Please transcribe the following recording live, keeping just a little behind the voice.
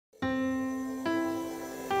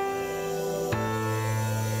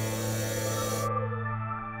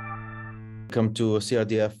Welcome to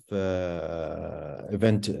CRDF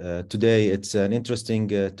event today. It's an interesting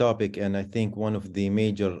topic, and I think one of the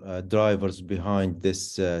major drivers behind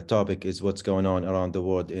this topic is what's going on around the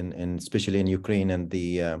world, especially in Ukraine, and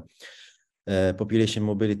the population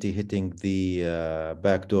mobility hitting the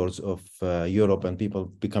back doors of Europe, and people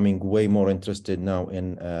becoming way more interested now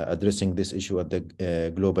in addressing this issue at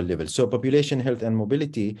the global level. So population health and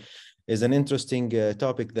mobility is an interesting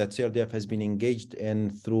topic that CRDF has been engaged in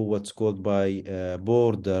through what's called by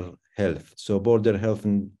border health. So border health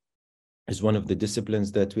is one of the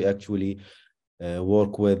disciplines that we actually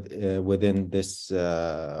work with within this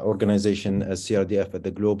organization as CRDF at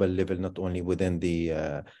the global level, not only within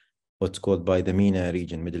the what's called by the MENA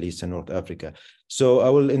region, Middle East and North Africa. So I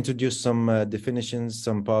will introduce some definitions,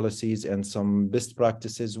 some policies, and some best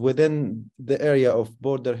practices within the area of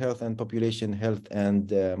border health and population health and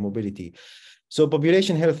mobility. So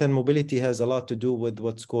population health and mobility has a lot to do with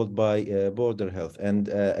what's called by border health. And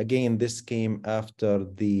again, this came after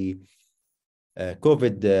the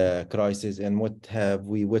COVID crisis, and what have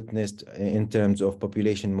we witnessed in terms of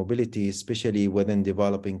population mobility, especially within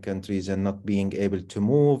developing countries, and not being able to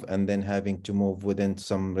move, and then having to move within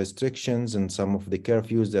some restrictions and some of the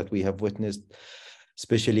curfews that we have witnessed,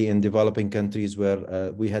 especially in developing countries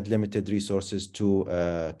where we had limited resources to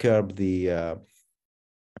curb the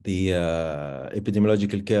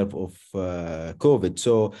epidemiological curve of COVID.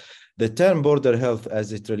 So the term border health,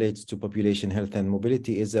 as it relates to population health and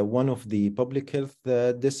mobility, is one of the public health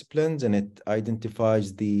disciplines, and it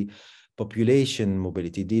identifies the population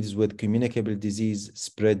mobility, deals with communicable disease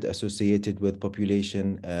spread associated with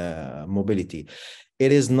population mobility.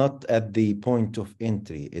 It is not at the point of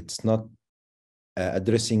entry. It's not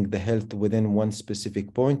addressing the health within one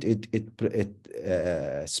specific point. It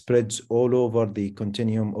spreads all over the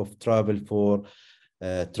continuum of travel for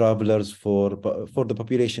travelers, for the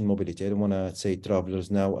population mobility. I don't want to say travelers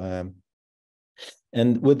now.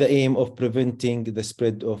 And with the aim of preventing the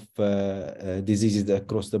spread of diseases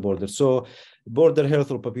across the border. So border health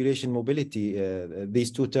or population mobility, these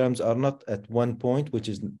two terms are not at one point, which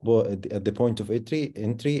is at the point of entry.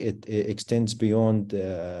 It extends beyond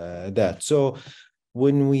that. So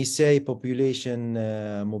when we say population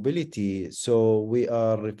mobility, so we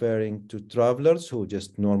are referring to travelers who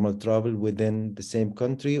just normal travel within the same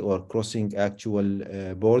country or crossing actual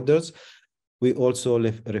borders. We also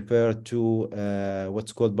refer to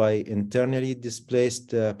what's called by internally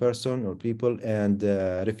displaced person or people and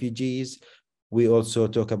refugees. We also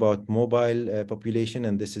talk about mobile population,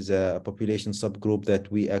 and this is a population subgroup that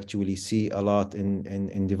we actually see a lot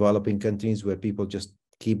in developing countries, where people just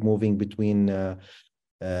keep moving between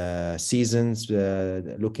seasons,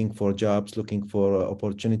 looking for jobs, looking for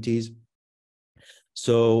opportunities.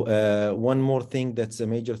 So one more thing that's a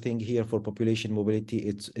major thing here for population mobility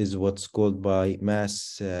is what's called by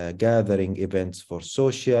mass gathering events for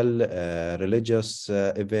social, religious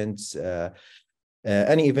events,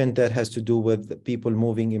 any event that has to do with people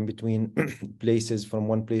moving in between places, from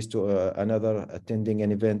one place to another, attending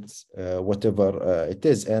an event, whatever it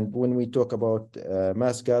is. And when we talk about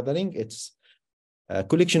mass gathering, it's a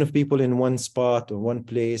collection of people in one spot or one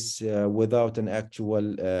place without an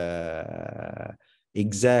actual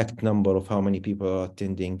exact number of how many people are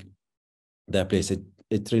attending that place.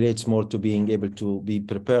 It relates more to being able to be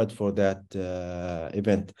prepared for that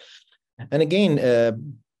event. And again,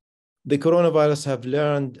 the coronavirus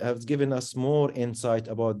has given us more insight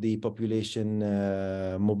about the population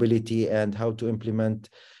mobility and how to implement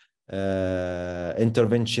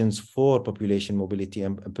interventions for population mobility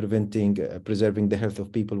and preserving the health of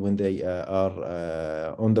people when they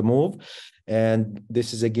are on the move. And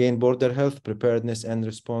this is again border health, preparedness and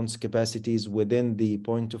response capacities within the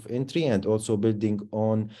point of entry, and also building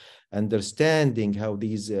on understanding how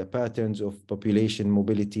these patterns of population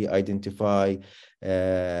mobility identify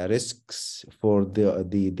risks for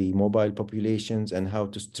the mobile populations, and how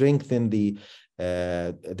to strengthen the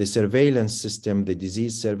surveillance system, the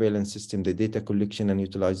disease surveillance system, the data collection and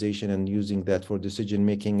utilization, and using that for decision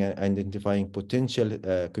making and identifying potential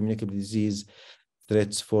communicable disease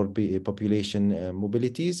threats for population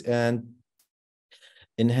mobilities, and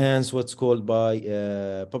enhance what's called by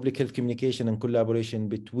public health communication and collaboration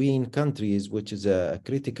between countries, which is a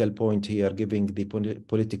critical point here, giving the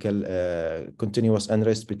political continuous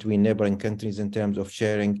unrest between neighboring countries in terms of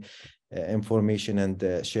sharing information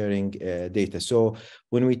and sharing data. So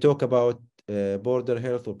when we talk about border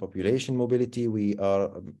health or population mobility, we are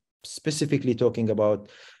specifically talking about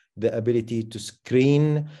the ability to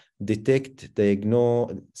screen,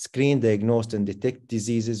 diagnose, and detect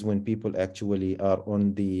diseases when people actually are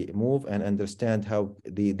on the move, and understand how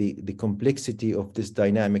the complexity of this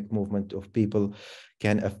dynamic movement of people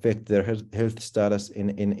can affect their health status in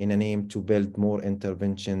an aim to build more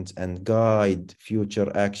interventions and guide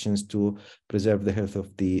future actions to preserve the health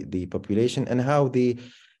of the population, and how the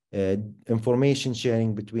information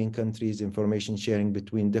sharing between countries, information sharing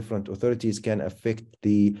between different authorities can affect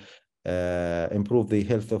the improve the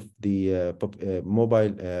health of the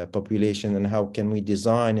mobile population, and how can we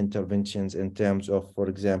design interventions in terms of, for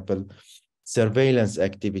example, surveillance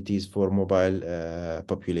activities for mobile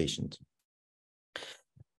populations.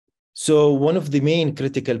 So one of the main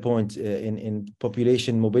critical points in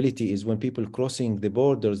population mobility is when people crossing the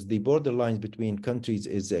borders, the borderlines between countries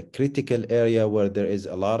is a critical area where there is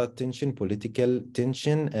a lot of tension, political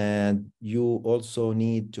tension, and you also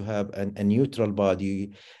need to have a neutral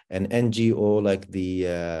body, an NGO like the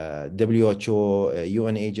WHO,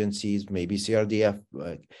 UN agencies, maybe CRDF,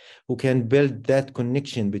 who can build that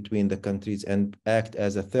connection between the countries and act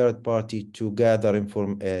as a third party to gather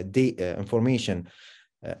information.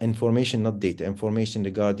 Information, not data, information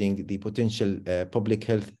regarding the potential public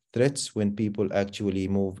health threats when people actually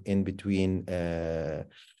move in between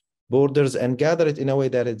borders, and gather it in a way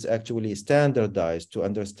that it's actually standardized to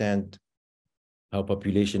understand how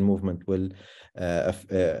population movement will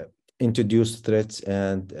introduce threats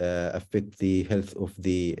and affect the health of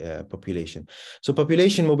the population. So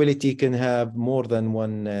population mobility can have more than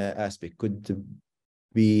one aspect. Could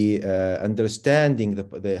be understanding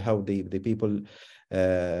how the people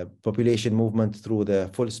population movement through the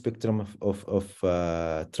full spectrum of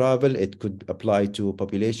travel. It could apply to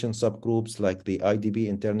population subgroups like the IDP,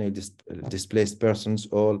 internally displaced persons,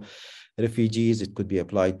 all refugees. It could be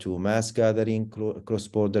applied to mass gathering,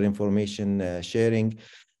 cross-border information sharing,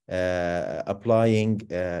 applying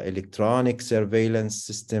electronic surveillance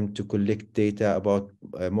system to collect data about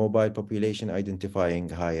mobile population, identifying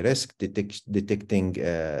high risk, detecting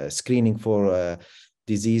screening for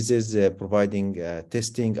diseases, providing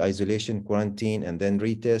testing, isolation, quarantine, and then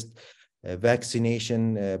retest,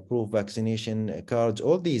 vaccination, proof vaccination cards.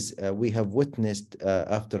 All these we have witnessed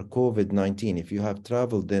after COVID-19. If you have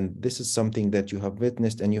traveled, then this is something that you have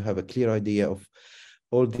witnessed, and you have a clear idea of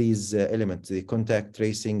all these elements: the contact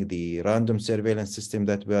tracing, the random surveillance system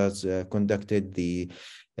that was conducted, the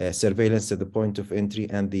surveillance at the point of entry,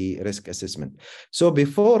 and the risk assessment. So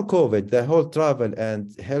before COVID, the whole travel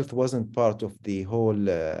and health wasn't part of the whole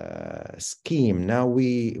scheme. Now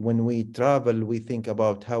when we travel, we think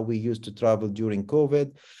about how we used to travel during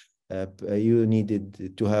COVID. You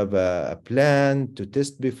needed to have a plan to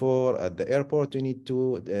test before. At the airport, you need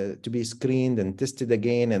to be screened and tested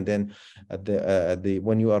again, and then at the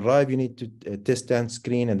when you arrive, you need to test and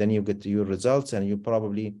screen, and then you get your results, and you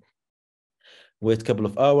probably wait a couple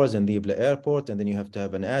of hours and leave the airport, and then you have to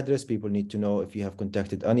have an address. People need to know if you have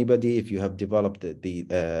contacted anybody, if you have developed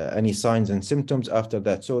any signs and symptoms after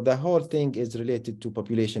that. So the whole thing is related to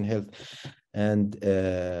population health and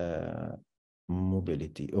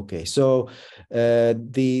mobility. Okay, so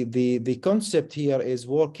the concept here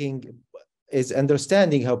is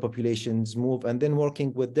understanding how populations move, and then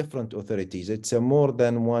working with different authorities. It's a more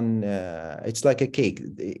than one. It's like a cake.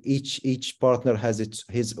 Each partner has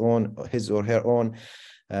his or her own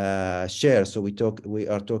share. So we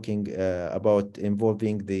are talking about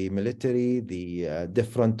involving the military, the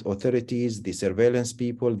different authorities, the surveillance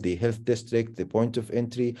people, the health district, the point of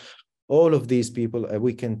entry. All of these people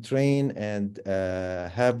we can train and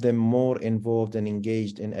have them more involved and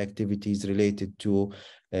engaged in activities related to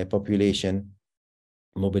population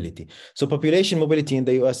mobility. So population mobility in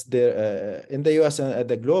the US, in the US and at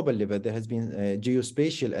the global level, there has been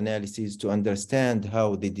geospatial analysis to understand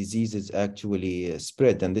how the diseases actually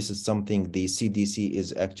spread. And this is something the CDC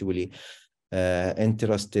is actually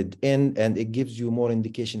interested in, and it gives you more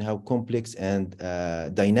indication how complex and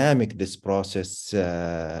dynamic this process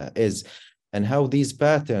is, and how these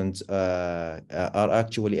patterns are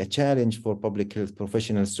actually a challenge for public health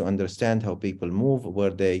professionals to understand how people move,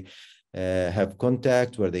 where they have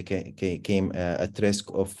contact, where they came at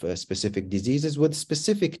risk of specific diseases, with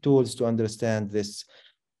specific tools to understand this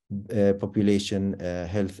population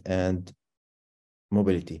health and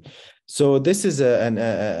mobility. So this is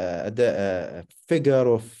a figure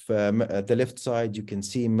of at the left side. You can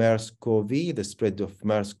see MERS-CoV, the spread of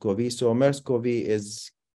MERS-CoV. So MERS-CoV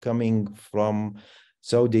is coming from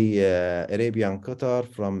Saudi Arabia and Qatar,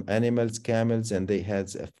 from animals, camels, and they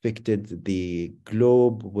has affected the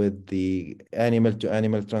globe with the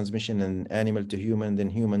animal-to-animal transmission, and animal-to-human, then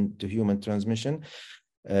human-to-human transmission.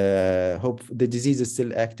 Hope the disease is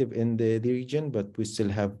still active in the region, but we still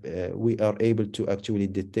have we are able to actually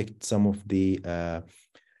detect some of the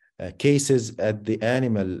cases at the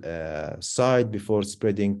animal side before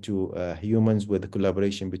spreading to humans, with the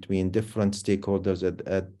collaboration between different stakeholders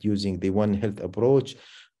at using the One Health approach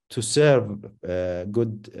to serve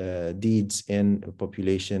good deeds in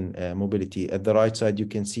population mobility. At the right side, you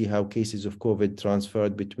can see how cases of COVID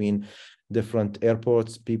transferred between different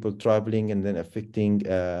airports, people traveling and then affecting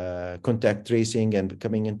contact tracing and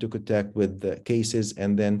coming into contact with the cases,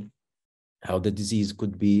 and then how the disease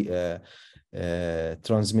could be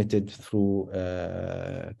transmitted through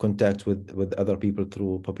contact with other people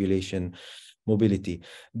through population mobility.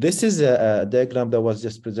 This is a diagram that was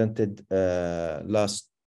just presented last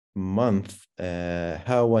month,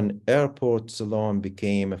 how an airport salon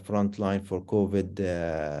became a front line for COVID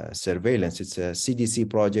surveillance. It's a CDC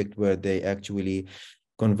project where they actually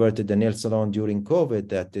converted a nail salon during COVID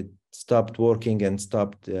that it stopped working and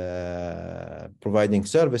stopped providing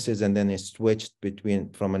services, and then it switched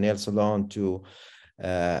from a nail salon to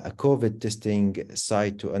a COVID testing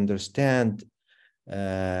site to understand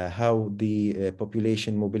how the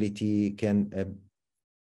population mobility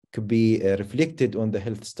could be reflected on the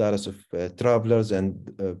health status of travelers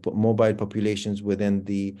and mobile populations within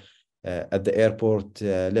the at the airport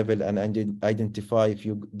level, and identify, if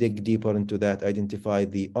you dig deeper into that, identify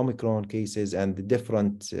the Omicron cases and the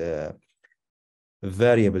different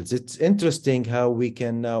variables. It's interesting how we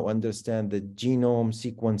can now understand the genome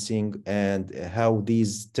sequencing and how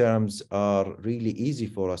these terms are really easy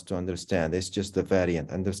for us to understand. It's just the variant,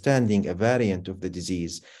 understanding a variant of the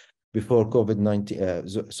disease. Before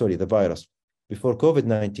COVID-19, sorry, the virus. Before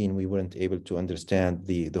COVID-19, we weren't able to understand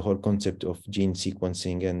the whole concept of gene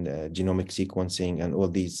sequencing and genomic sequencing and all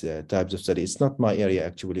these types of study. It's not my area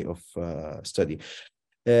actually of study.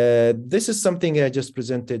 This is something I just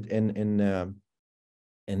presented in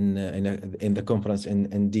the conference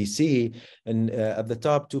in DC, and at the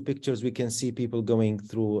top two pictures we can see people going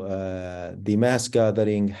through the mass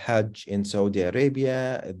gathering Hajj in Saudi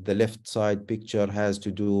Arabia. The left side picture has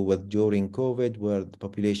to do with during COVID, where the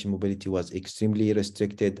population mobility was extremely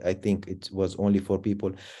restricted. I think it was only for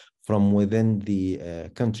people from within the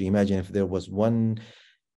country. Imagine if there was one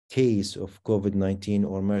case of COVID-19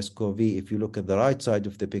 or MERS-CoV. If you look at the right side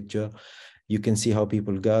of the picture, you can see how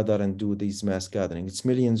people gather and do these mass gatherings. It's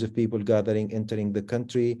millions of people gathering, entering the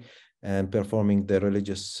country and performing their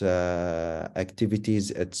religious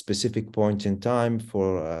activities at specific points in time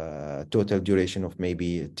for a total duration of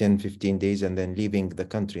maybe 10, 15 days, and then leaving the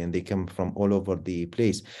country, and they come from all over the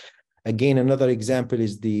place. Again, another example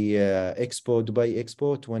is the Dubai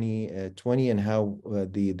Expo 2020, and how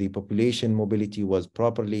the population mobility was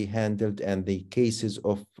properly handled and the cases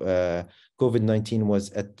of COVID-19 was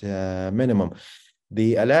at minimum.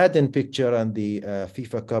 The Aladdin picture and the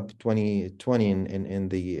FIFA Cup 2020 in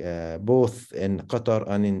the both in Qatar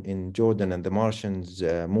and in Jordan, and the Martians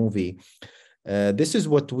movie. This is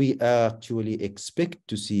what we actually expect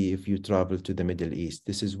to see if you travel to the Middle East.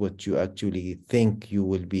 This is what you actually think you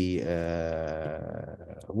will be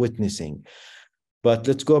witnessing. But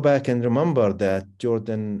let's go back and remember that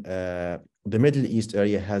Jordan, the Middle East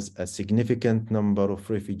area has a significant number of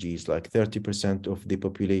refugees, like 30% of the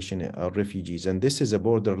population are refugees. And this is a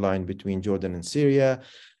borderline between Jordan and Syria,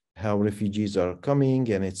 how refugees are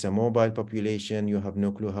coming, and it's a mobile population. You have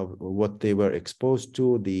no clue what they were exposed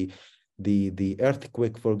to. The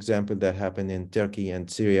earthquake, for example, that happened in Turkey and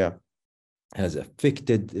Syria has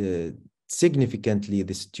affected significantly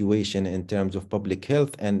the situation in terms of public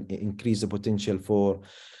health and increase the potential for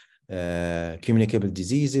communicable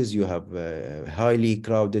diseases. You have a highly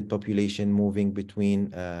crowded population moving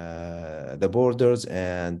between the borders,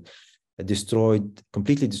 and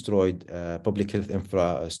completely destroyed public health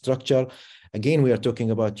infrastructure. Again, we are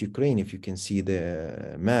talking about Ukraine. If you can see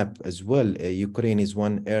the map as well, Ukraine is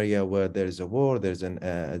one area where there is a war, there's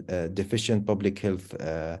a deficient public health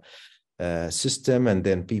system, and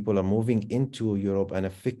then people are moving into Europe and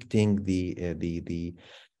affecting the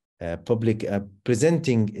public,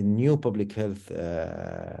 presenting new public health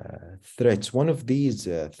threats. One of these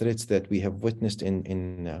threats that we have witnessed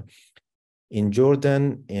in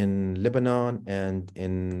Jordan, in Lebanon, and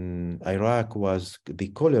in Iraq was the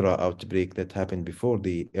cholera outbreak that happened before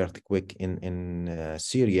the earthquake in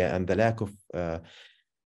Syria, and the lack of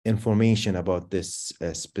information about this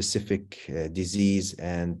specific disease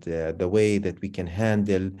and the way that we can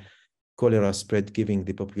handle cholera spread given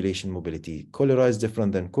the population mobility. Cholera is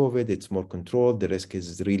different than COVID. It's more controlled. The risk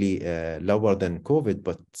is really lower than COVID,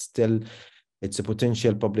 but still it's a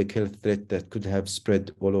potential public health threat that could have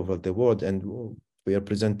spread all over the world. And we are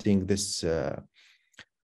presenting this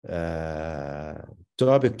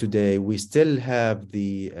topic today, we still have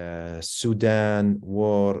the Sudan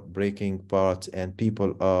war breaking apart, and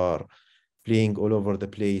people are fleeing all over the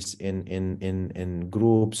place in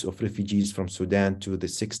groups of refugees from Sudan to the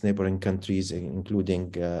 6 neighboring countries,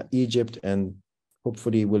 including Egypt, and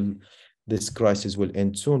hopefully this crisis will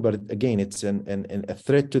end soon. But again, it's a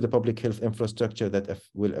threat to the public health infrastructure that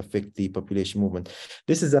will affect the population movement.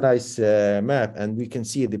 This is a nice map, and we can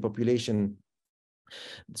see the population.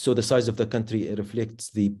 So the size of the country reflects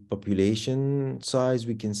the population size.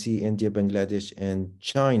 We can see India, Bangladesh, and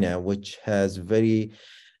China, which has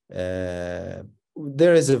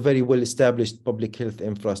there is a very well-established public health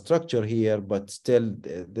infrastructure here, but still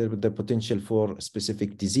the potential for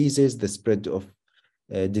specific diseases, the spread of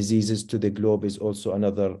diseases to the globe is also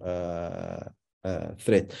another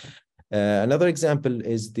threat. Another example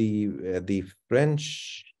is the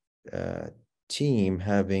French team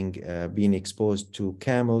having been exposed to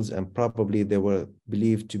camels, and probably they were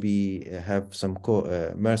believed to have some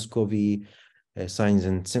MERS-CoV signs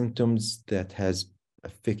and symptoms that has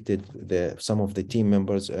affected some of the team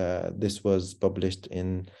members. This was published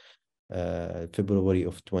in February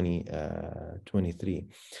of 2023.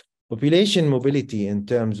 Population mobility in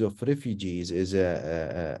terms of refugees is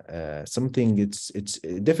something it's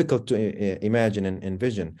difficult to imagine and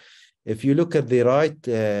envision. If you look at the right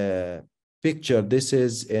picture, this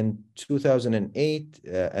is in 2008,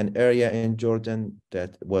 an area in Jordan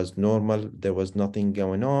that was normal. There was nothing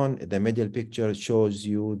going on. The middle picture shows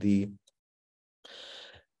you the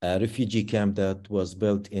refugee camp that was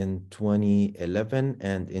built in 2011,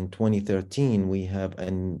 and in 2013 we have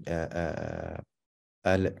a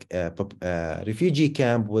refugee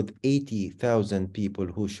camp with 80,000 people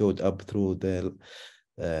who showed up through the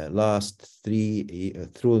last 3-year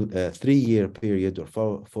period or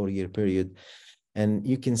 4-year period. And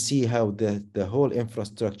you can see how the whole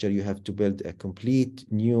infrastructure, you have to build a complete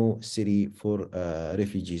new city for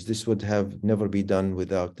refugees. This would have never been done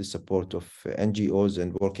without the support of NGOs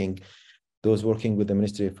and those working with the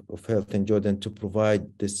Ministry of Health in Jordan to provide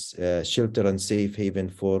this shelter and safe haven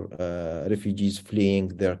for refugees fleeing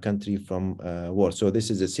their country from war. So this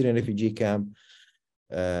is a Syrian refugee camp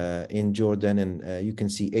in Jordan, and you can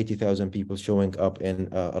see 80,000 people showing up in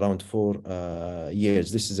around 4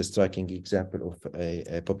 years. This is a striking example of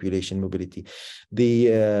a population mobility.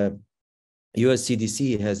 The US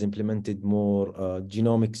CDC has implemented more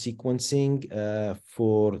genomic sequencing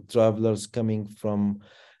for travelers coming from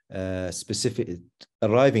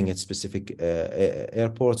arriving at specific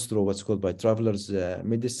airports through what's called by travelers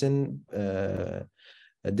medicine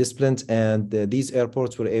disciplines, and these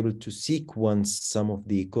airports were able to sequence some of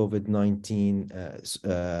the COVID-19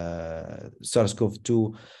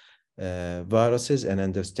 SARS-CoV-2 viruses and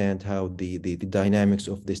understand how the dynamics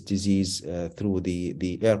of this disease through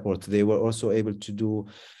the airport. They were also able to do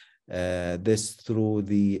this through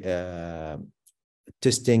the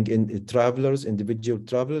testing in individual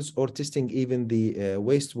travelers, or testing even the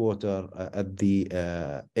wastewater at the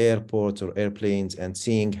airports or airplanes, and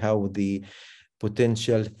seeing how the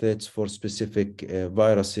potential threats for specific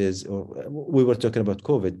viruses, or we were talking about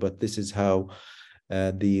COVID, but this is how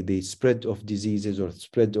the spread of diseases or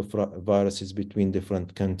spread of viruses between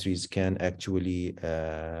different countries can actually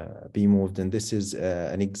be moved. And this is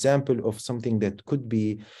an example of something that could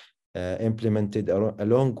be implemented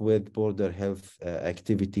along with border health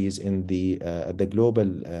activities in at the global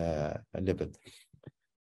level.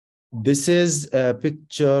 This is a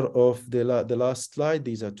picture of the last slide.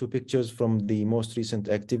 These are two pictures from the most recent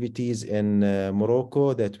activities in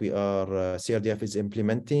Morocco that CRDF is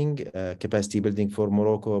implementing, capacity building for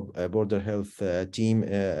Morocco, border health team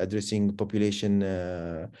addressing population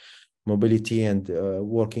mobility and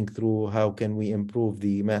working through how can we improve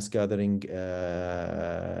the mass gathering,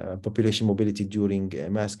 population mobility during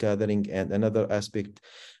mass gathering. And another aspect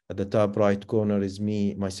at the top right corner is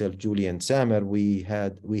myself, Julie, and Samer. We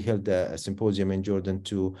held a symposium in Jordan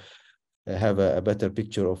to have a better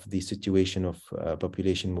picture of the situation of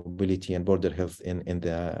population mobility and border health in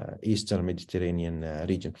the Eastern Mediterranean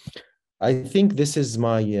region. I think this is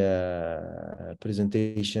my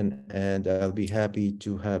presentation, and I'll be happy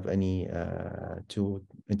to have to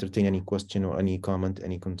entertain any question or any comment,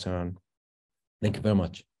 any concern. Thank you very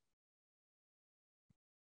much.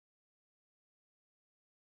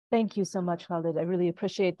 Thank you so much, Khalid. I really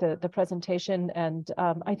appreciate the presentation. And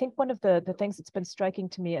I think one of the things that's been striking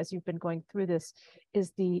to me as you've been going through this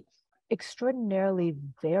is the extraordinarily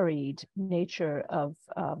varied nature of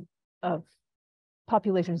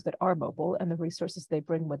populations that are mobile and the resources they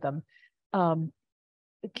bring with them.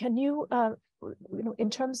 Can you, in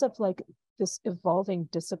terms of like this evolving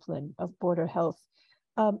discipline of border health,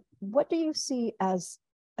 What do you see as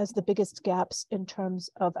the biggest gaps in terms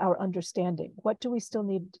of our understanding? What do we still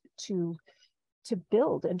need to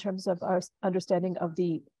build in terms of our understanding of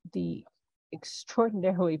the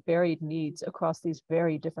extraordinarily varied needs across these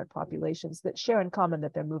very different populations that share in common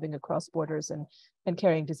that they're moving across borders and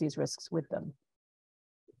carrying disease risks with them?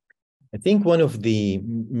 I think one of the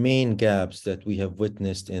main gaps that we have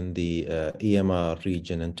witnessed in the EMR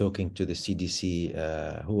region, and talking to the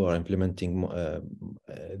CDC, who are implementing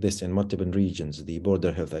this in multiple regions, the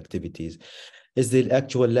border health activities, is the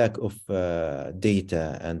actual lack of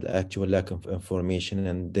data and actual lack of information.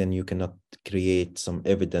 And then you cannot create some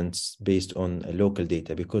evidence based on local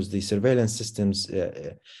data, because the surveillance systems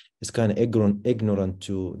is kind of ignorant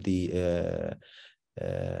to the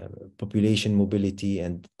population mobility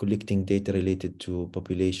and collecting data related to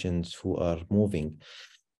populations who are moving.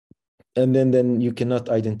 And then you cannot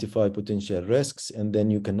identify potential risks, and then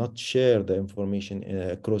you cannot share the information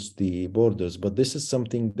across the borders. But this is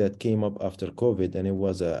something that came up after COVID, and it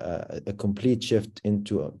was a complete shift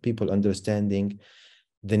into people understanding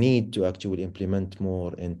the need to actually implement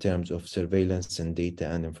more in terms of surveillance and data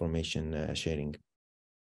and information sharing.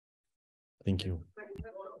 Thank you.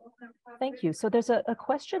 Thank you. So there's a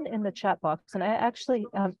question in the chat box, and I actually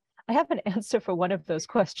I have an answer for one of those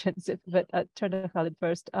questions, but turn to Khalid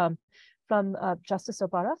first. From Justice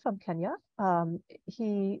Obara from Kenya.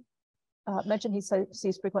 He mentioned he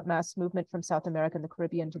sees frequent mass movement from South America and the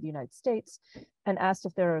Caribbean to the United States, and asked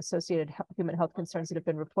if there are associated human health concerns that have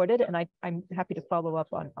been reported. And I'm happy to follow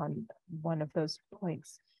up on one of those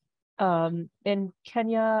points. In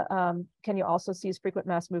Kenya, Kenya also sees frequent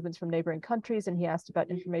mass movements from neighboring countries, and he asked about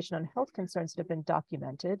information on health concerns that have been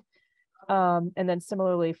documented. And then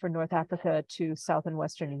similarly for North Africa to South and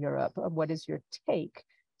Western Europe, what is your take?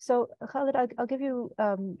 So Khalid, I'll give you,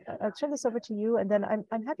 I'll turn this over to you, and then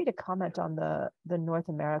I'm happy to comment on the North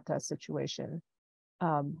America situation,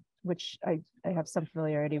 which I have some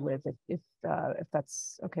familiarity with, if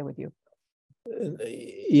that's okay with you.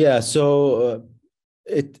 Yeah, so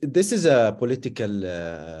this is a political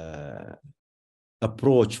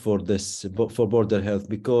approach for border health,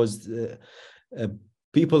 because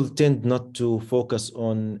people tend not to focus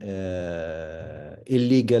on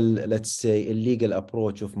illegal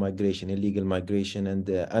approach of migration, illegal migration, and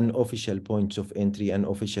unofficial points of entry,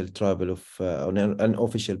 unofficial travel of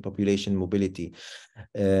unofficial population mobility.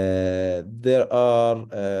 There are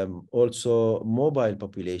also mobile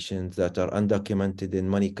populations that are undocumented in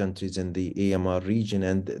many countries in the EMR region,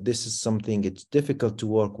 and this is something, it's difficult to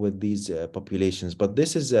work with these populations. But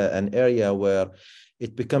this is an area where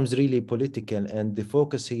it becomes really political, and the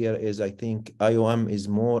focus here is, I think, IOM is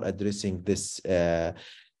more addressing this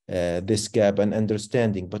this gap and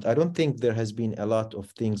understanding. But I don't think there has been a lot of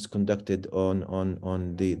things conducted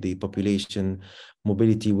on the population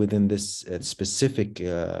mobility within this specific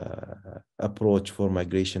approach for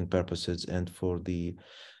migration purposes and for the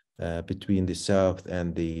between the South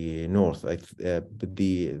and the North. But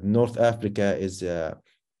the North Africa is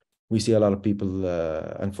we see a lot of people,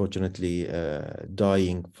 unfortunately,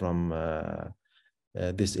 dying from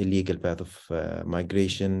this illegal path of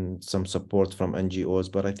migration, some support from NGOs.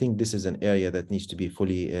 But I think this is an area that needs to be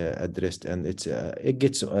fully addressed, and it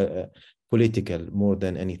gets political more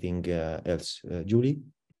than anything else. Julie?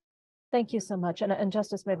 Thank you so much. And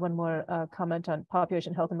Justice made one more comment on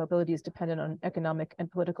population health and mobility is dependent on economic and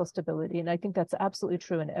political stability. And I think that's absolutely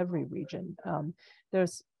true in every region.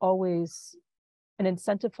 There's always an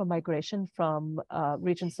incentive for migration from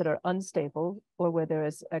regions that are unstable, or where there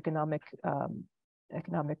is economic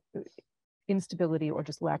instability or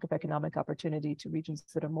just lack of economic opportunity, to regions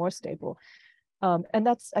that are more stable. And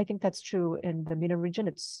I think that's true in the MENA region.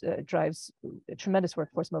 It drives tremendous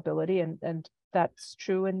workforce mobility, and that's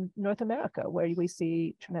true in North America, where we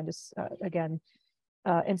see tremendous,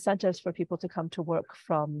 incentives for people to come to work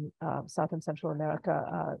from South and Central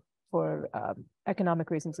America for economic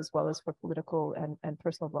reasons, as well as for political and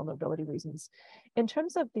personal vulnerability reasons. In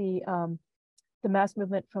terms of the mass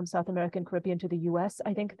movement from South America and Caribbean to the US,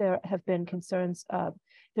 I think there have been concerns. There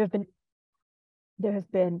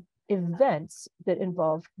have been events that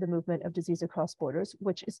involve the movement of disease across borders,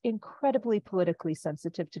 which is incredibly politically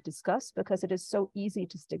sensitive to discuss, because it is so easy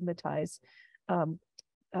to stigmatize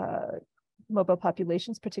mobile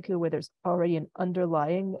populations, particularly where there's already an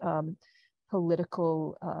underlying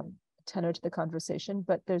political tenor to the conversation.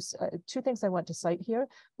 But there's two things I want to cite here.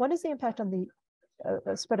 One is the impact on the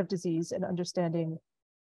spread of disease and understanding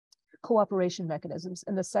cooperation mechanisms.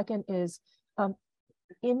 And the second is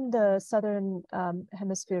in the Southern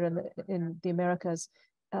Hemisphere and in the Americas,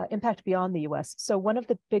 impact beyond the US. So one of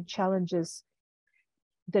the big challenges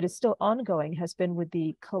that is still ongoing has been with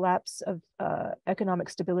the collapse of economic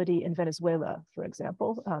stability in Venezuela, for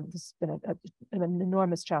example. This has been an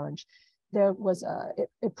enormous challenge. There was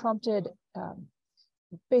it prompted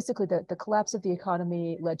basically the collapse of the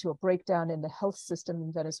economy led to a breakdown in the health system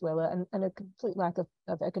in Venezuela and a complete lack of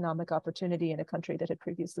economic opportunity in a country that had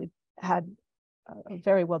previously had a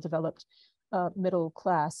very well developed middle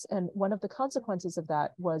class. And one of the consequences of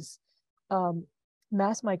that was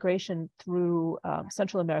mass migration through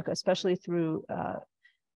Central America, especially through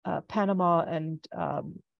Panama and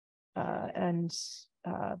the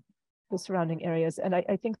surrounding areas. And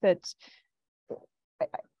I think that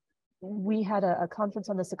we had a conference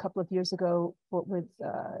on this a couple of years ago with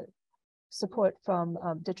support from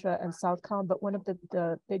DITRA and Southcom, but one of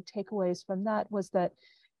the big takeaways from that was that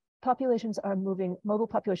populations are moving, mobile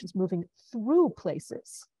populations moving through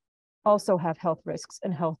places also have health risks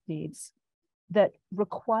and health needs that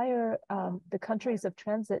require the countries of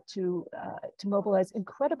transit to mobilize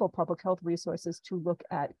incredible public health resources to look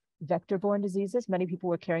at vector-borne diseases. Many people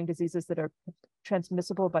were carrying diseases that are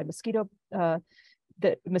transmissible by mosquito,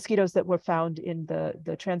 the mosquitoes that were found in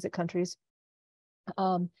the transit countries.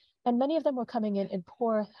 And many of them were coming in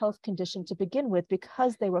poor health condition to begin with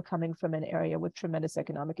because they were coming from an area with tremendous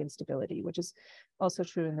economic instability, which is also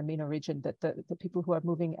true in the MENA region, that the people who are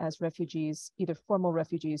moving as refugees, either formal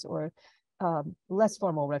refugees or less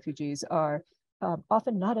formal refugees, are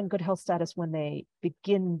often not in good health status when they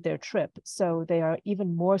begin their trip. So they are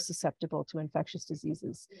even more susceptible to infectious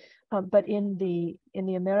diseases. But in the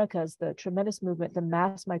Americas, the tremendous movement, the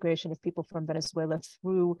mass migration of people from Venezuela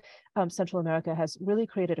through Central America has really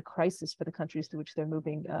created a crisis for the countries through which they're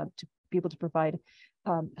moving to be able to provide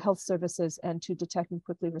health services and to detect and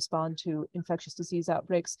quickly respond to infectious disease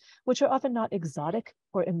outbreaks, which are often not exotic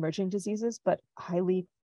or emerging diseases, but highly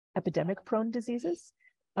epidemic-prone diseases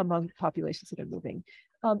among populations that are moving.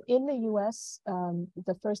 In the US,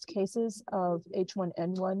 the first cases of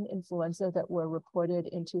H1N1 influenza that were reported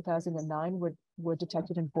in 2009 were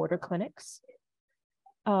detected in border clinics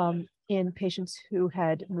in patients who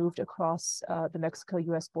had moved across the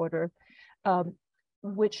Mexico-US border,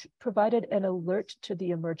 which provided an alert to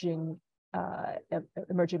the emerging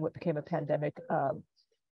what became a pandemic,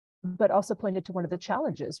 but also pointed to one of the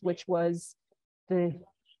challenges, which was the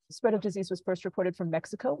spread of disease was first reported from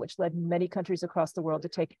Mexico, which led many countries across the world to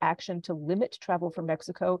take action to limit travel from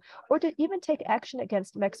Mexico, or to even take action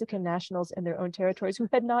against Mexican nationals in their own territories who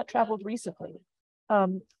had not traveled recently.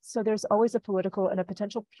 So there's always a political and a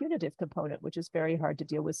potential punitive component, which is very hard to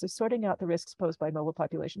deal with. So sorting out the risks posed by mobile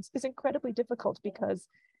populations is incredibly difficult because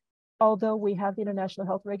although we have the international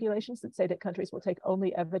health regulations that say that countries will take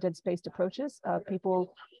only evidence-based approaches,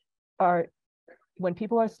 when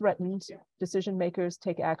people are threatened, decision makers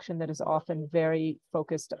take action that is often very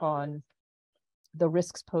focused on the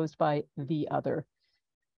risks posed by the other.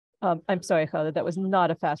 I'm sorry, Khaled, that was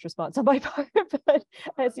not a fast response on my part, but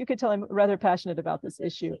as you can tell, I'm rather passionate about this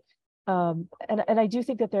issue. And I do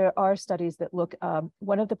think that there are studies that look,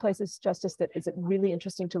 one of the places, Justice, that is really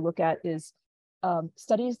interesting to look at is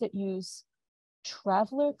studies that use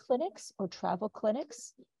traveler clinics or travel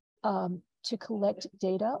clinics to collect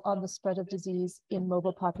data on the spread of disease in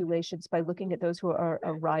mobile populations by looking at those who are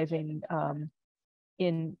arriving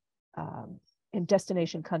in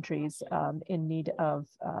destination countries in need of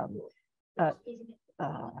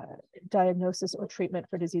diagnosis or treatment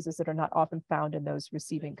for diseases that are not often found in those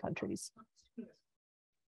receiving countries.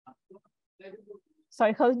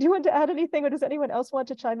 Sorry, Khaled, do you want to add anything, or does anyone else want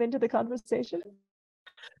to chime into the conversation?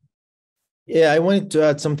 Yeah, I wanted to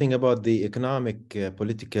add something about the economic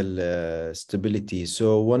political stability.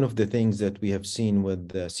 So one of the things that we have seen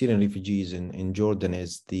with Syrian refugees in Jordan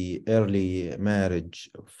is the early marriage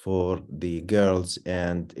for the girls,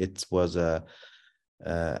 and it was an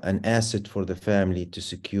asset for the family to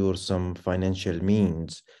secure some financial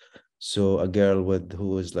means. So a girl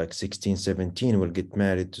who is like 16, 17 will get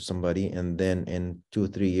married to somebody, and then in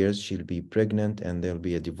 2-3 years she'll be pregnant and there'll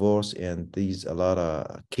be a divorce, and these a lot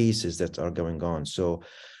of cases that are going on. So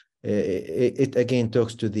it again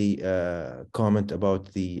talks to the comment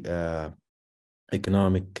about the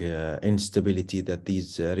economic instability that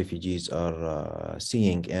these refugees are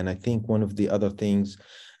seeing. And I think one of the other things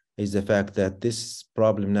is the fact that this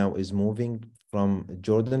problem now is moving from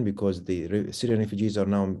Jordan, because the Syrian refugees are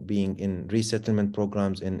now being in resettlement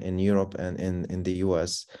programs in Europe and in the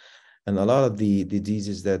US. And a lot of the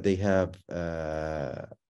diseases that they have,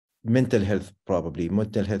 mental health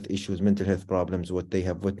issues, mental health problems, what they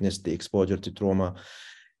have witnessed, the exposure to trauma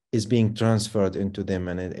is being transferred into them.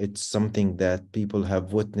 And it's something that people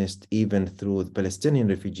have witnessed even through the Palestinian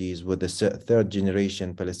refugees, with the third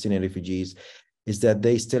generation Palestinian refugees. is that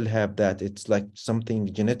they still have that. It's like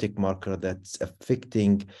something genetic marker that's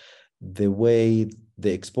affecting the way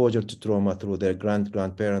the exposure to trauma through their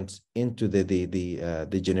grandparents into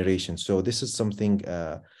the generation. So this is something,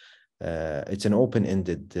 it's an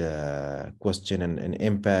open-ended question and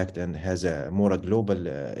impact, and has a more global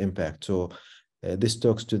impact. So this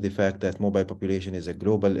talks to the fact that mobile population is a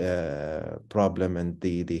global problem, and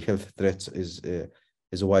the health threats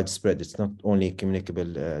is widespread. It's not only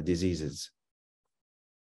communicable diseases.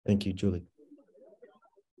 Thank you, Julie.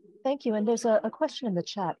 Thank you. And there's a question in the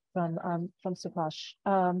chat from Subhash.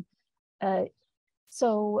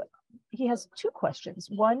 So he has two questions.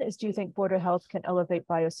 One is, do you think border health can elevate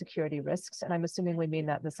biosecurity risks? And I'm assuming we mean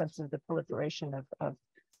that in the sense of the proliferation of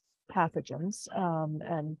pathogens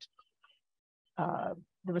and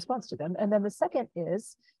the response to them. And then the second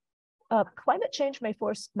is, climate change may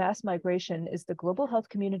force mass migration. Is the global health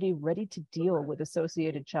community ready to deal with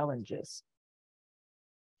associated challenges?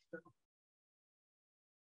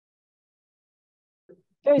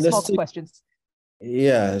 Very small questions.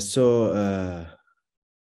 Yeah, so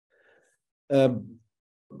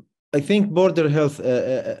I think border health,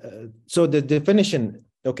 so the definition,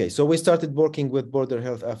 okay, so we started working with border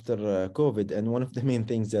health after COVID, and one of the main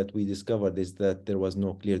things that we discovered is that there was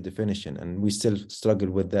no clear definition, and we still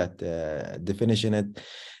struggle with that definition. And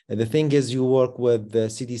the thing is, you work with the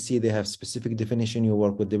CDC, they have specific definition. You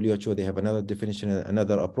work with WHO, they have another definition,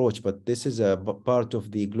 another approach, but this is a part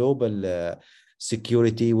of the global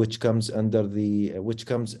security, which comes underneath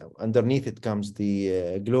it comes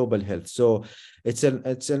the global health. So it's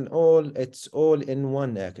all in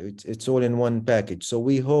one act. It's all in one package. So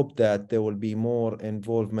we hope that there will be more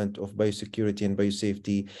involvement of biosecurity and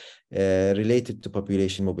biosafety related to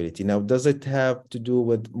population mobility. Now, does it have to do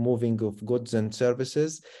with moving of goods and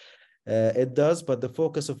services? It does, but the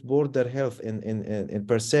focus of border health in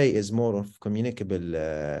per se is more of communicable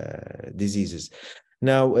diseases.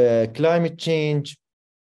 Now, climate change,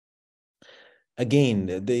 again,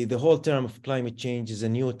 the whole term of climate change is a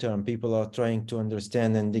new term. People are trying to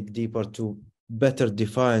understand and dig deeper to better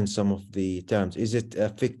define some of the terms. Is it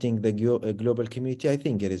affecting the global community? I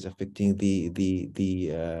think it is affecting the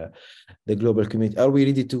global community. Are we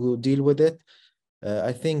ready to deal with it?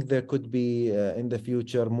 I think there could be in the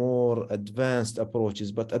future more advanced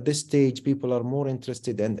approaches, but at this stage, people are more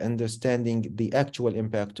interested in understanding the actual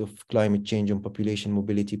impact of climate change on population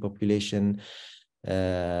mobility, population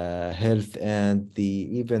health, and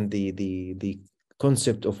even the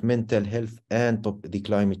concept of mental health and the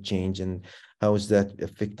climate change, and how is that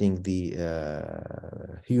affecting the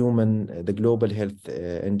the global health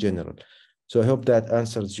in general. So I hope that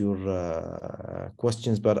answers your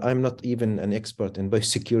questions, but I'm not even an expert in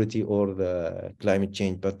biosecurity or the climate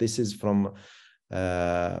change, but this is from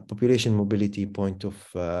population mobility point of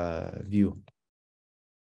view.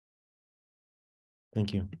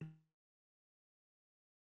 Thank you.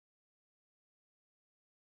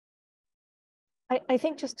 I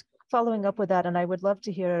think just following up with that, and I would love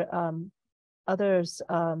to hear others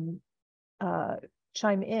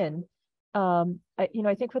chime in.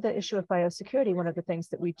 I think for the issue of biosecurity, one of the things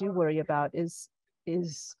that we do worry about is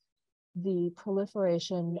the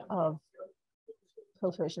proliferation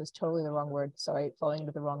is totally the wrong word. Sorry, falling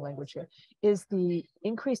into the wrong language here. Is the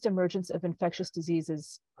increased emergence of infectious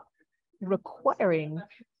diseases requiring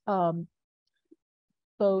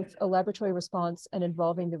both a laboratory response and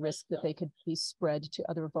involving the risk that they could be spread to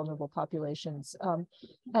other vulnerable populations.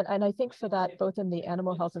 And I think for that, both in the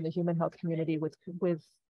animal health and the human health community with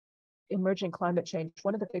emerging climate change,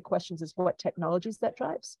 one of the big questions is what technologies that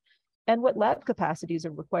drives and what lab capacities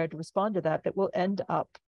are required to respond to that will end up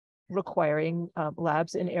requiring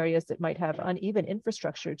labs in areas that might have uneven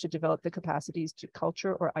infrastructure to develop the capacities to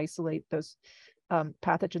culture or isolate those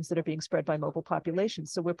pathogens that are being spread by mobile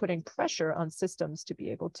populations. So we're putting pressure on systems to be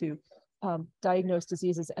able to diagnose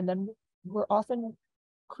diseases. And then we're often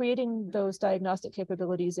creating those diagnostic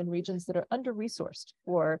capabilities in regions that are under-resourced,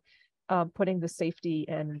 or putting the safety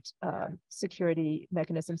and security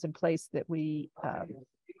mechanisms in place that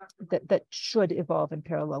that should evolve in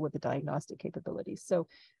parallel with the diagnostic capabilities. So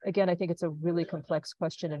again, I think it's a really complex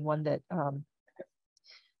question, and one that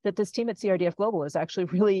that this team at CRDF Global is actually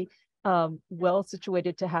really well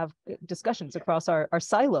situated to have discussions across our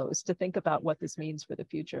silos to think about what this means for the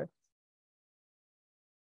future.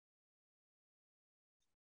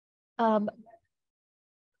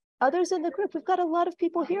 Others in the group, we've got a lot of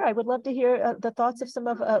people here. I would love to hear the thoughts of some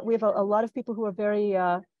of, we have a lot of people who are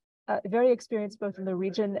very experienced both in the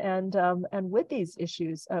region and with these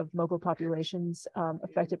issues of mobile populations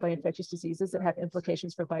affected by infectious diseases that have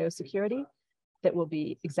implications for biosecurity. that will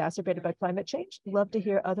be exacerbated by climate change. Love to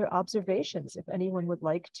hear other observations if anyone would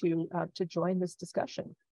like to join this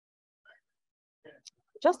discussion.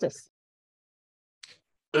 Justice.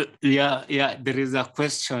 Yeah, there is a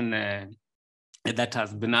question that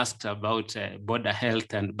has been asked about border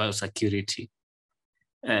health and biosecurity.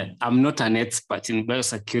 I'm not an expert in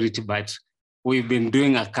biosecurity, but we've been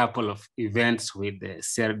doing a couple of events with the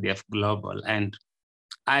CRDF Global, and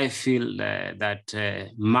I feel that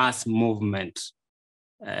mass movement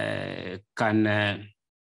can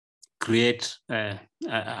create a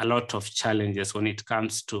lot of challenges when it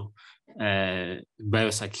comes to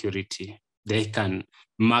biosecurity. They can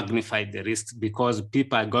magnify the risks because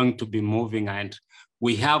people are going to be moving, and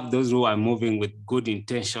we have those who are moving with good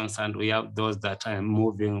intentions and we have those that are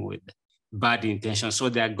moving with bad intentions. So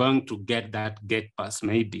they are going to get that gate pass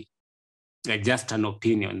maybe. Just an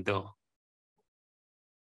opinion though.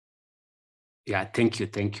 Yeah, thank you.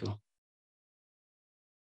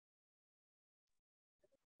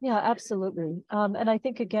 Yeah, absolutely. And I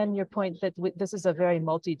think, again, your point that this is a very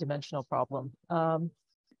multidimensional problem.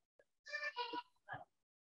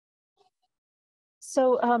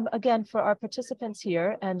 So again, for our participants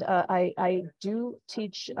here, and I do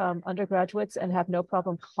teach undergraduates and have no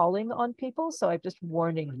problem calling on people. So I'm just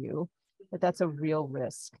warning you that that's a real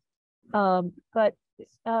risk. But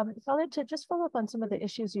Khaled, to just follow up on some of the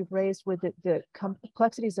issues you've raised with the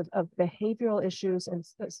complexities of behavioral issues and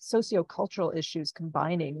sociocultural issues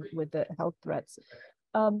combining with the health threats.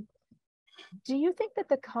 Do you think that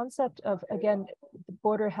the concept of, again,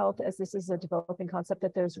 border health, as this is a developing concept,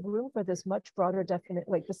 that there's room for this much broader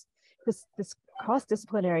like this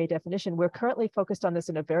cross-disciplinary definition? We're currently focused on this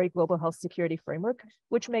in a very global health security framework,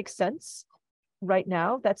 which makes sense right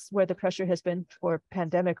now. That's where the pressure has been for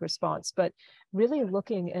pandemic response, but really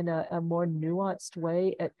looking in a more nuanced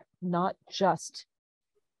way at not just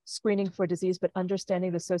screening for disease, but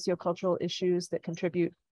understanding the sociocultural issues that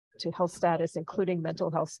contribute to health status, including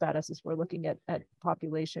mental health status, as we're looking at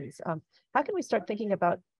populations. How can we start thinking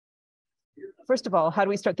about, first of all, how do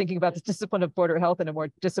we start thinking about the discipline of border health in a more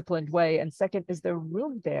disciplined way? And second, is there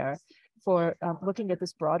room there for looking at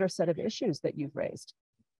this broader set of issues that you've raised?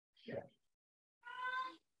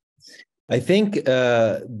 I think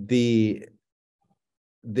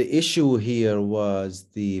the issue here was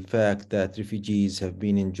the fact that refugees have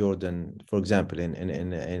been in Jordan, for example,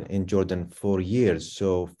 in Jordan for years.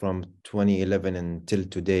 So from 2011 until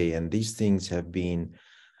today, and these things have been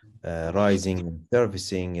rising and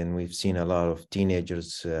surfacing, and we've seen a lot of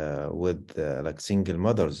teenagers with like single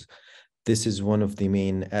mothers. This is one of the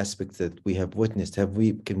main aspects that we have witnessed.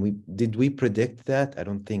 Did we predict that? I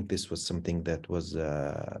don't think this was something that was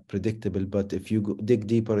predictable, but if you dig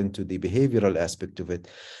deeper into the behavioral aspect of it,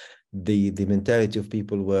 the mentality of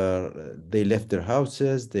people were, they left their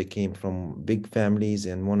houses, they came from big families,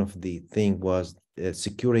 and one of the thing was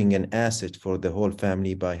securing an asset for the whole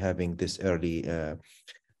family by having this early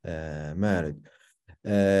marriage.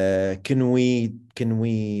 Let me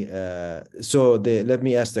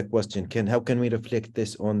ask the question, how can we reflect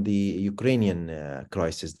this on the Ukrainian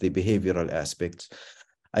crisis, the behavioral aspects?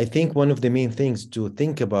 I think one of the main things to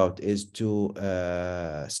think about is to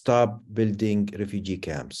stop building refugee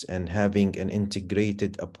camps and having an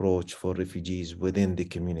integrated approach for refugees within the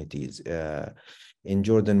communities. In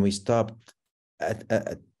Jordan, we stopped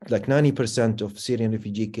at like 90% of Syrian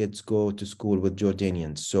refugee kids go to school with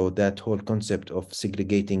Jordanians. So that whole concept of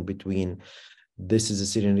segregating between this is a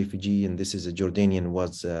Syrian refugee and this is a Jordanian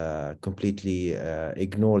was completely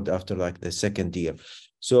ignored after like the second year.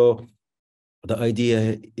 So the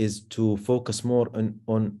idea is to focus more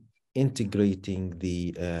on integrating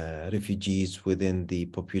the refugees within the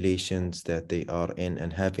populations that they are in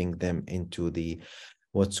and having them into the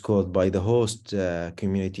what's called by the host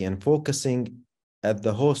community, and focusing at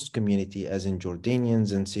the host community as in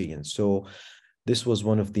Jordanians and Syrians. So this was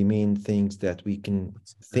one of the main things that we can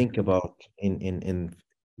think about in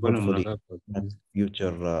hopefully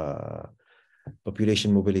future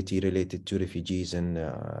population mobility related to refugees and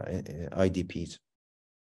IDPs.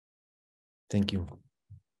 Thank you.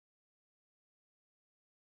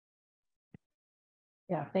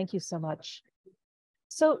 Yeah, thank you so much.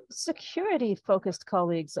 So security-focused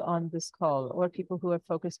colleagues on this call, or people who are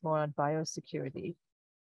focused more on biosecurity,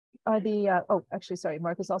 are the, oh, actually, sorry,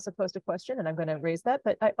 Marcus also posed a question, and I'm going to raise that,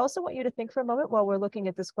 but I also want you to think for a moment while we're looking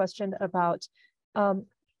at this question about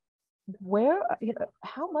where,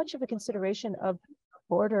 how much of a consideration of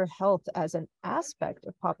border health as an aspect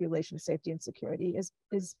of population safety and security is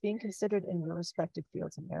being considered in your respective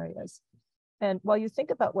fields and areas. And while you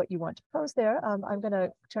think about what you want to pose there, I'm going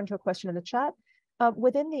to turn to a question in the chat.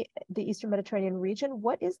 Within the Eastern Mediterranean region,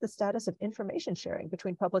 what is the status of information sharing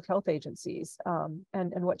between public health agencies,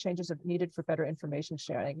 and what changes are needed for better information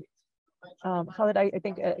sharing? Khaled, I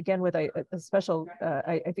think, again, with a special,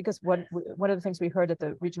 I think one of the things we heard at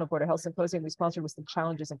the Regional Border Health Symposium we sponsored was the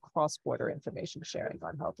challenges in cross-border information sharing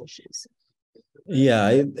on health issues.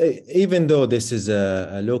 Yeah, even though this is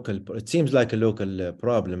a local, it seems like a local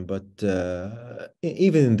problem, but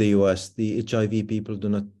even in the US, the HIV people do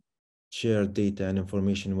not share data and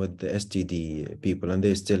information with the STD people, and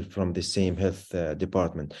they're still from the same health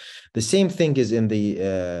department. The same thing is in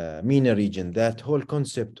the MENA region. That whole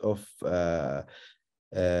concept of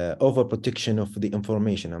overprotection of the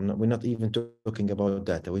information. We're not even talking about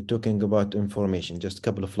data. We're talking about information, just a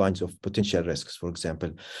couple of lines of potential risks, for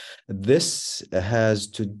example. This has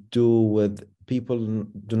to do with people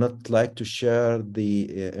do not like to share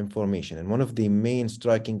the information. And one of the main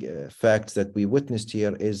striking facts that we witnessed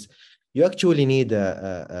here is you actually need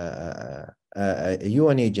a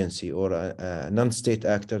UN agency or a non-state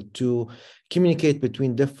actor to communicate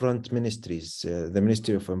between different ministries, the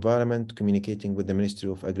Ministry of Environment communicating with the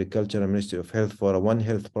Ministry of Agriculture and Ministry of Health for a One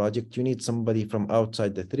Health project. You need somebody from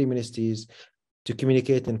outside the three ministries to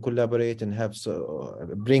communicate and collaborate and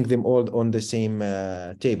bring them all on the same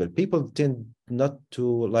table. People tend not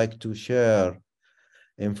to like to share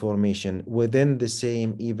information within the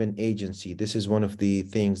same even agency. This is one of the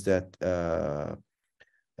things that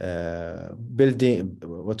building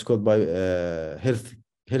what's called by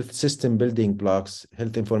health system building blocks,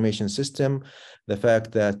 health information system, the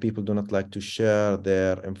fact that people do not like to share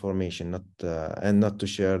their information, not to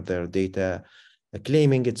share their data,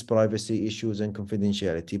 claiming its privacy issues and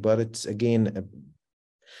confidentiality. But it's again,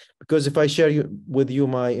 because if I share with you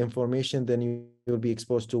my information, then you'll be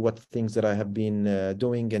exposed to what things that I have been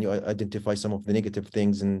doing, and you identify some of the negative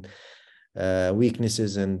things and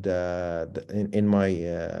weaknesses and in my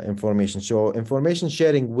information. So information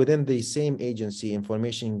sharing within the same agency,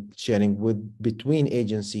 information sharing between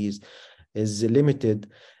agencies is limited,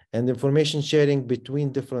 and information sharing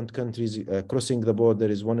between different countries crossing the border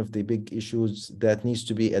is one of the big issues that needs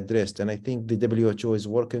to be addressed. And I think the WHO is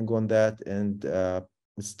working on that, and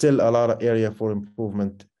still a lot of area for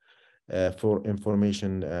improvement for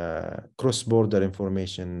information, cross-border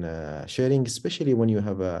information sharing, especially when you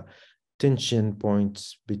have tension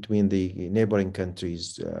points between the neighboring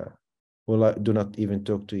countries who do not even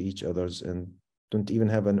talk to each other and don't even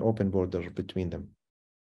have an open border between them.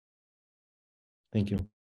 Thank you.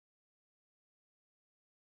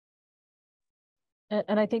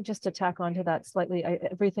 And I think just to tack onto that slightly, I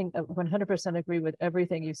 100% agree with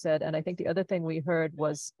everything you said. And I think the other thing we heard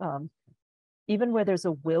was even where there's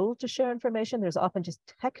a will to share information, there's often just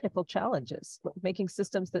technical challenges, making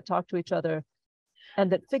systems that talk to each other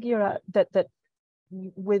and that figure out that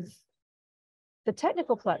with the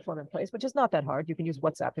technical platform in place, which is not that hard, you can use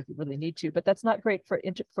WhatsApp if you really need to, but that's not great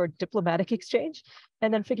for diplomatic exchange.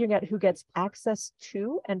 And then figuring out who gets access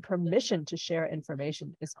to and permission to share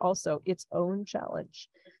information is also its own challenge.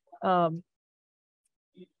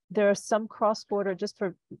 There are some cross-border, just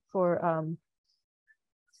for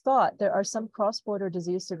thought, there are some cross-border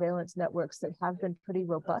disease surveillance networks that have been pretty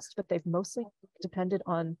robust, but they've mostly depended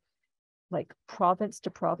on like province to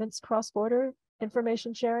province cross-border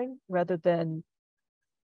information sharing rather than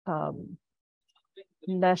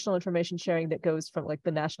national information sharing that goes from like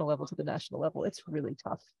the national level to the national level. It's really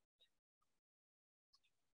tough.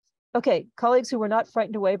 Okay, colleagues who were not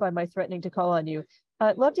frightened away by my threatening to call on you,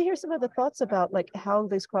 I'd love to hear some of the thoughts about like how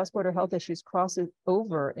these cross-border health issues crosses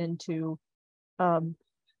over into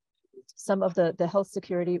some of the health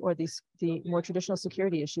security or the more traditional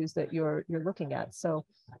security issues that you're looking at. So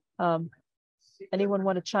anyone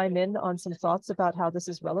want to chime in on some thoughts about how this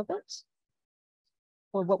is relevant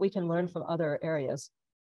or what we can learn from other areas?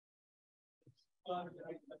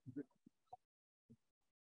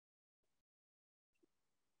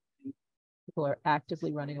 People are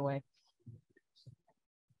actively running away.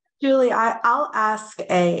 Julie, I'll ask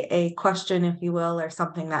a question, if you will, or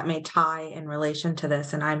something that may tie in relation to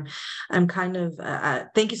this. And I'm kind of,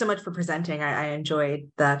 thank you so much for presenting. I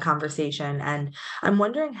enjoyed the conversation. And I'm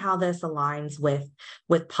wondering how this aligns with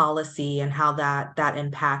policy and how that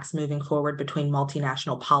impacts moving forward between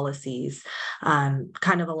multinational policies,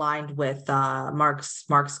 kind of aligned with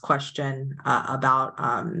Mark's question about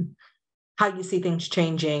how you see things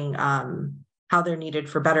changing, how they're needed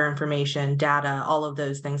for better information, data, all of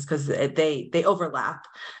those things, because they overlap,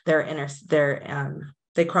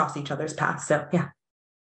 they cross each other's paths. So yeah.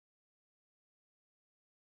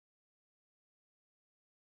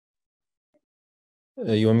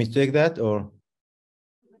 You want me to take that or?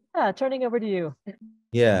 Yeah, turning over to you.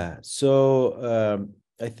 Yeah, so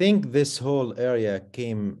I think this whole area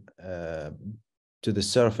came to the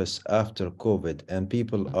surface after COVID, and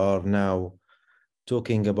people are now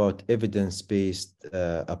talking about evidence-based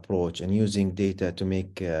approach and using data to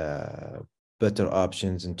make better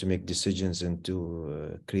options and to make decisions and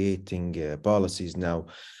to creating policies now.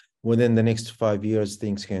 Within the next 5 years,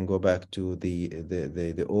 things can go back to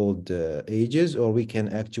the old ages, or we can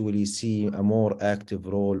actually see a more active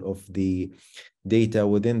role of the data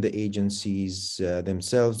within the agencies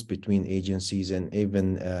themselves, between agencies, and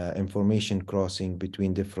even information crossing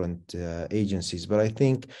between different agencies. But I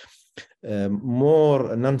think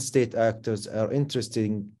more non-state actors are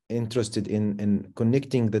interested in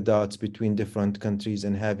connecting the dots between different countries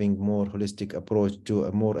and having more holistic approach to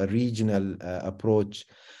a regional approach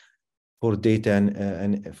for data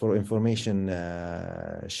and for information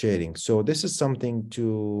sharing. So this is something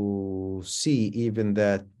to see, even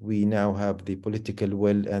that we now have the political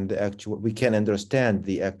will and the actual, we can understand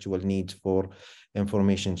the actual need for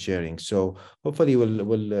information sharing. So hopefully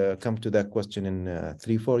we'll come to that question in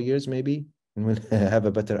 3-4 years maybe, and we'll have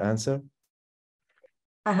a better answer.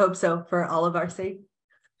 I hope so, for all of our sake.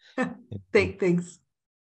 Thanks.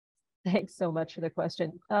 Thanks so much for the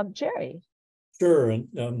question. Jerry. Sure, and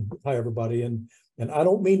hi everybody, and I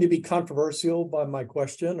don't mean to be controversial by my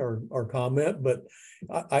question or comment, but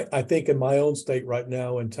I think in my own state right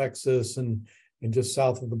now in Texas and just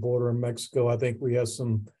south of the border in Mexico, I think we have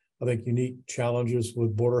some unique challenges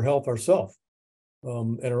with border health ourselves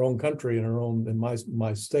in our own country, in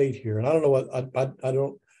my state here. And I don't know what I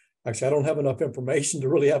don't have enough information to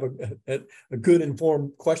really have a good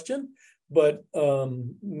informed question, but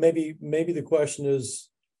maybe the question is,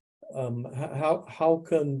 how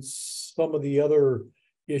can some of the other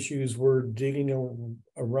issues we're dealing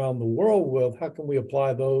around the world with, how can we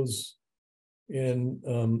apply those in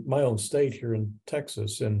my own state here in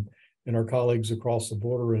Texas and our colleagues across the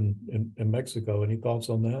border in Mexico? Any thoughts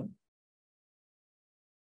on that?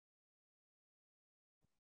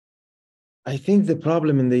 I think the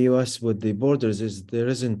problem in the US with the borders is there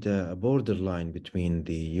isn't a border line between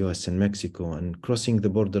the US and Mexico, and crossing the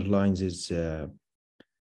border lines is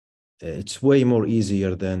it's way more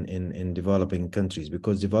easier than in developing countries,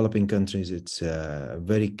 because developing countries, it's a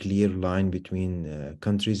very clear line between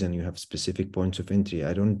countries and you have specific points of entry.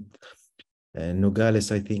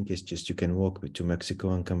 Nogales, I think, is just you can walk to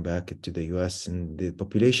Mexico and come back to the US, and the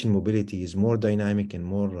population mobility is more dynamic and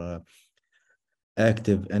more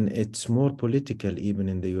active, and it's more political even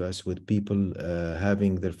in the US, with people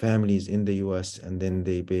having their families in the US and then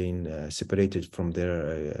they being separated from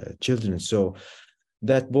their children. So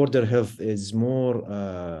that border health is more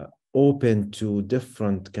open to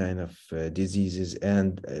different kind of diseases,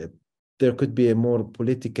 and there could be a more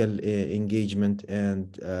political engagement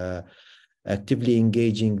and actively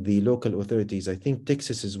engaging the local authorities. I think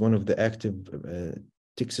Texas is one of the active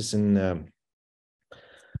Texas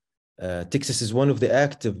is one of the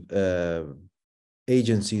active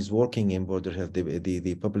agencies working in border health.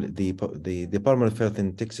 The Department of Health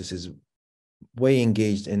in Texas is way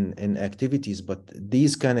engaged in activities, but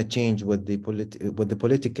these kind of change with the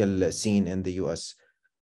political scene in the US.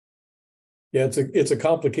 Yeah, it's a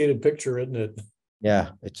complicated picture, isn't it?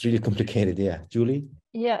 Yeah, it's really complicated. Yeah, Julie.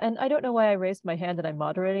 Yeah, and I don't know why I raised my hand and I'm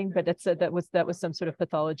moderating, but it's that was some sort of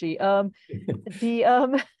pathology.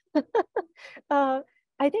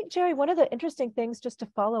 I think, Jerry, one of the interesting things, just to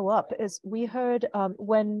follow up, is we heard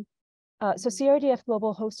when so CRDF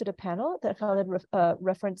Global hosted a panel that Khaled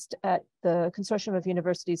referenced at the Consortium of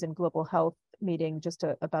Universities in Global Health meeting just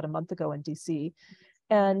about a month ago in DC.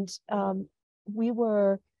 And we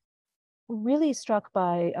were really struck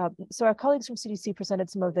by, so our colleagues from CDC presented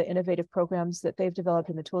some of the innovative programs that they've developed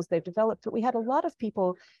and the tools they've developed, but we had a lot of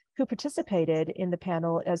people who participated in the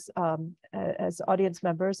panel as audience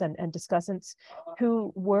members and discussants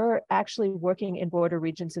who were actually working in border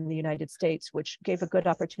regions in the United States, which gave a good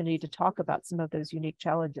opportunity to talk about some of those unique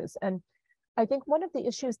challenges. And I think one of the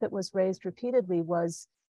issues that was raised repeatedly was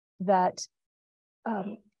that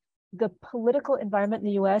the political environment in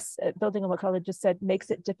the US, building on what Khaled just said, makes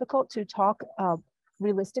it difficult to talk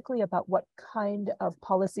realistically about what kind of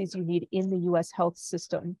policies you need in the US health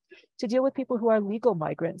system to deal with people who are legal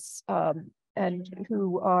migrants and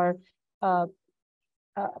who are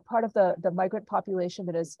part of the migrant population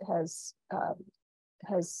that has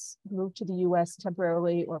moved to the US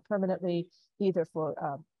temporarily or permanently, either for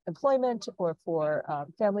employment or for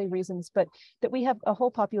family reasons, but that we have a whole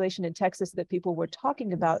population in Texas that people were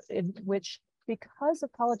talking about, in which, because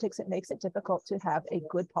of politics, it makes it difficult to have a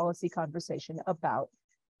good policy conversation about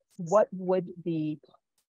what would the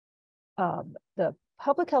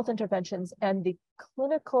public health interventions and the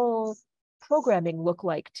clinical programming look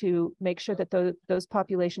like to make sure that those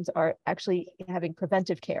populations are actually having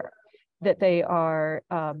preventive care, that they are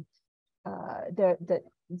that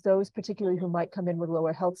those particularly who might come in with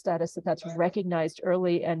lower health status, that's recognized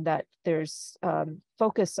early, and that there's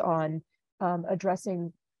focus on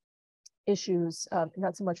addressing issues,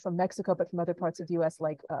 not so much from Mexico, but from other parts of the US,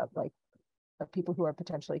 like people who are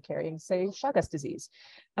potentially carrying, say, Chagas disease,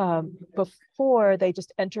 before they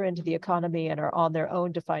just enter into the economy and are on their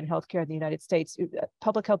own to find healthcare in the United States.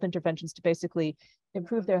 Public health interventions to basically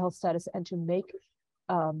improve their health status and to make,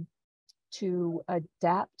 to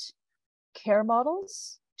adapt care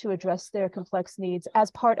models to address their complex needs as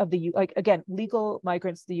part of the, like, again, legal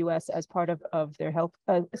migrants to the US as part of their health,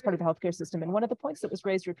 as part of the healthcare system. And one of the points that was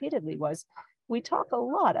raised repeatedly was, we talk a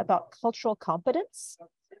lot about cultural competence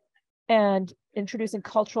and introducing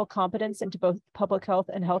cultural competence into both public health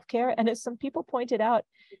and healthcare. And as some people pointed out,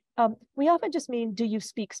 we often just mean, do you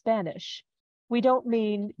speak Spanish? We don't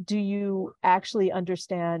mean, do you actually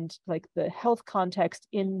understand like the health context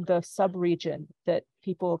in the sub-region that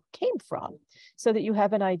people came from, so that you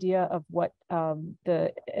have an idea of what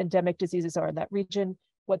the endemic diseases are in that region,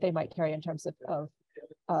 what they might carry in terms of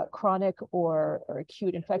chronic or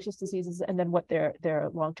acute infectious diseases, and then what their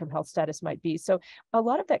long-term health status might be. So a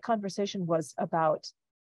lot of that conversation was about,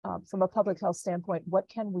 from a public health standpoint, what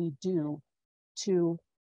can we do to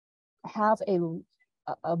have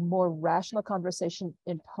a more rational conversation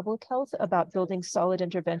in public health about building solid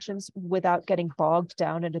interventions without getting bogged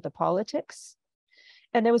down into the politics.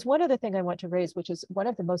 And there was one other thing I want to raise, which is one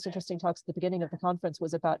of the most interesting talks at the beginning of the conference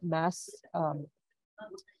was about mass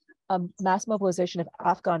mobilization of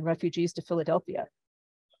Afghan refugees to Philadelphia.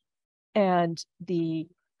 And the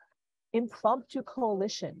impromptu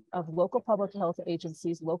coalition of local public health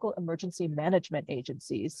agencies, local emergency management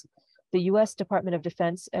agencies, the U.S. Department of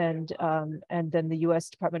Defense, and then the U.S.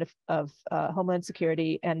 Department of Homeland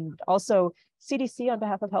Security, and also CDC on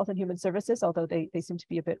behalf of Health and Human Services, although they seem to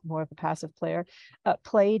be a bit more of a passive player,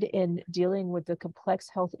 played in dealing with the complex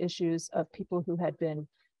health issues of people who had been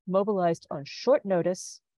mobilized on short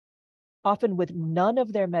notice, often with none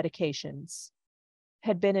of their medications,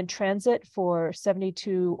 had been in transit for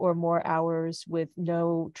 72 or more hours with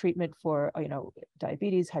no treatment for,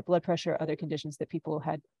 diabetes, high blood pressure, other conditions that people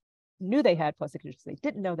knew they had, plus the conditions they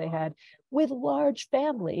didn't know they had, with large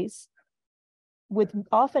families, with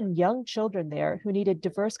often young children there who needed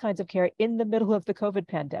diverse kinds of care in the middle of the COVID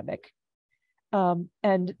pandemic.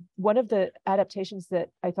 And one of the adaptations that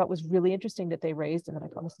I thought was really interesting that they raised, and then I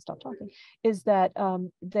promise to stop talking, is that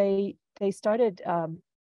they started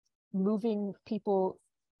moving people,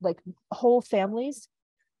 like whole families.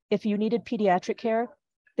 If you needed pediatric care,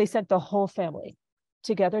 they sent the whole family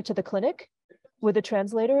together to the clinic with a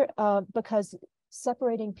translator, because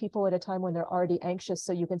separating people at a time when they're already anxious,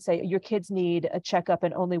 so you can say your kids need a checkup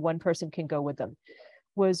and only one person can go with them,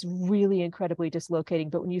 was really incredibly dislocating.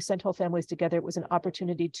 But when you sent whole families together, it was an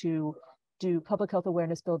opportunity to do public health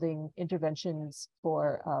awareness building interventions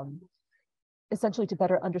for essentially to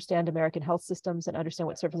better understand American health systems and understand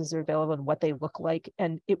what services are available and what they look like.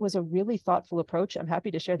 And it was a really thoughtful approach. I'm happy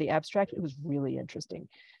to share the abstract. It was really interesting.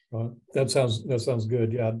 That sounds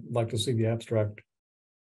good. Yeah, I'd like to see the abstract.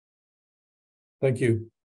 Thank you.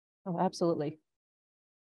 Oh, absolutely.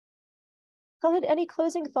 Khaled, any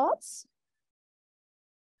closing thoughts?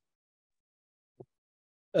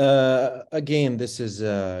 Again, this is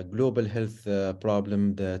a global health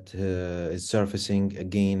problem that is surfacing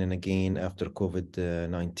again and again after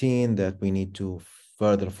COVID-19 that we need to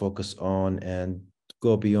further focus on and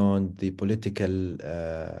go beyond the political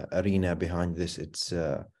arena behind this. It's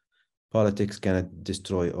politics cannot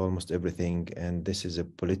destroy almost everything, and this is a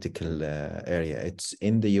political area. It's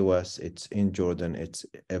in the US, it's in Jordan, it's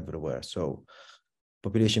everywhere. So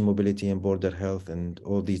population mobility and border health and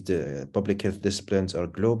all these public health disciplines are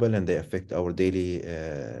global, and they affect our daily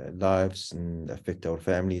lives and affect our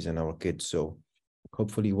families and our kids. So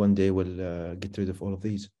hopefully one day we'll get rid of all of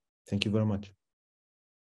these. Thank you very much.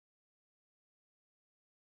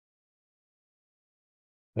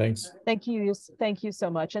 Thanks. Thank you so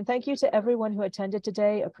much. And thank you to everyone who attended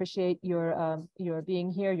today. Appreciate your being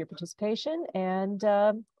here, your participation, and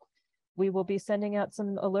we will be sending out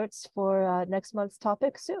some alerts for next month's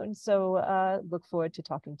topic soon. So look forward to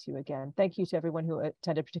talking to you again. Thank you to everyone who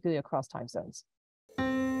attended, particularly across time zones.